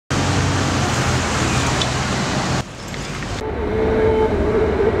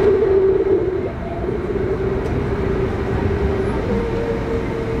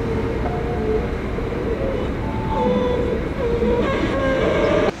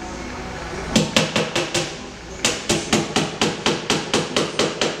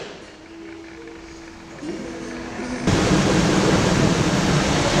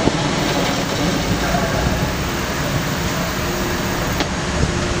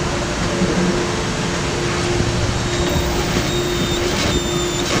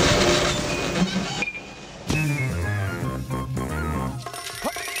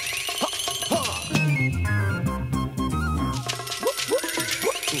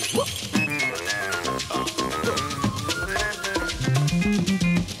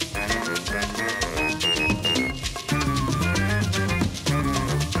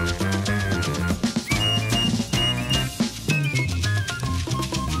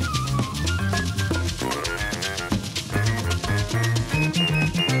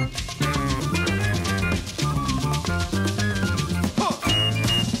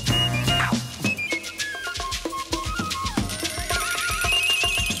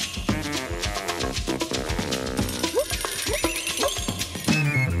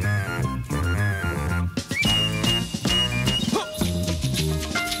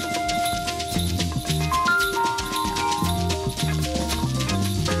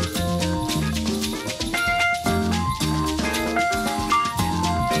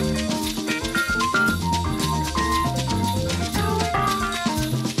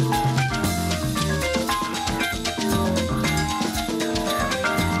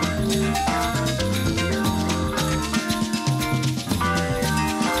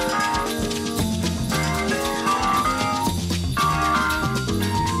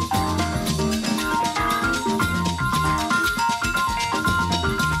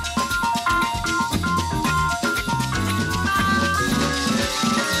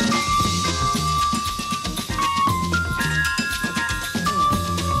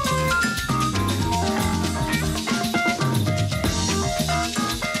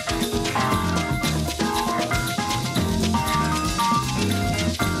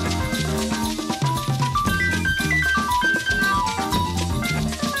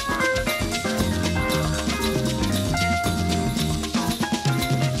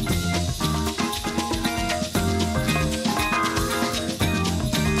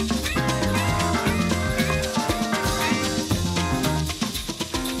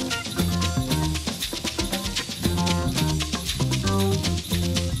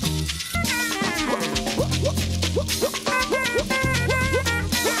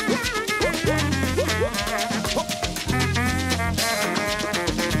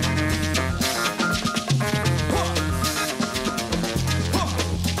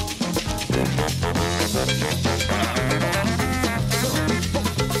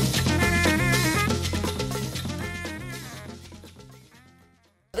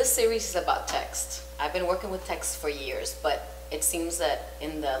This series is about text. I've been working with text for years, but it seems that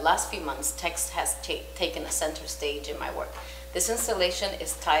in the last few months, text has taken a center stage in my work. This installation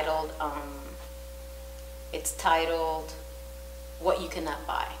is titled, What You Cannot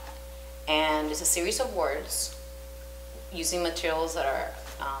Buy. And it's a series of words using materials that are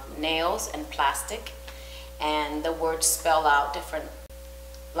nails and plastic. And the words spell out different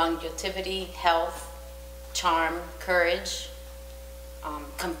longevity, health, charm, courage,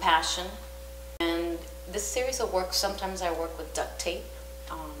 compassion. And this series of work, sometimes I work with duct tape,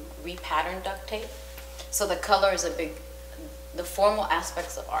 repatterned duct tape. So the color is the formal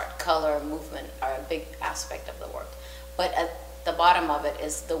aspects of art, color, movement are a big aspect of the work. But at the bottom of it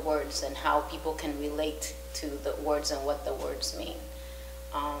is the words and how people can relate to the words and what the words mean.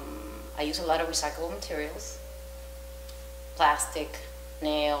 I use a lot of recyclable materials, plastic,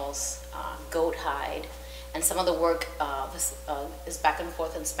 nails, goat hide, and some of the work is back and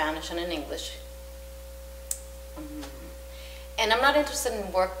forth in Spanish and in English. And I'm not interested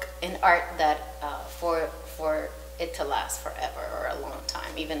in art that for it to last forever or a long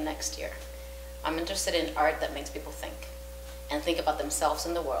time, even next year. I'm interested in art that makes people think and think about themselves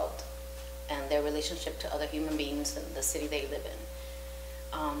in the world and their relationship to other human beings in the city they live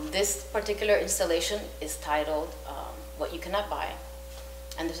in. This particular installation is titled What You Cannot Buy,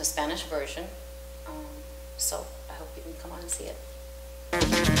 and there's a Spanish version. So I hope you can come on and see it.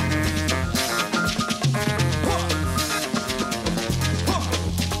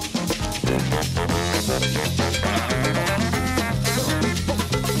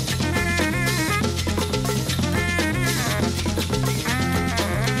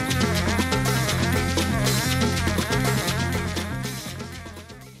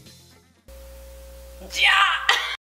 Yeah!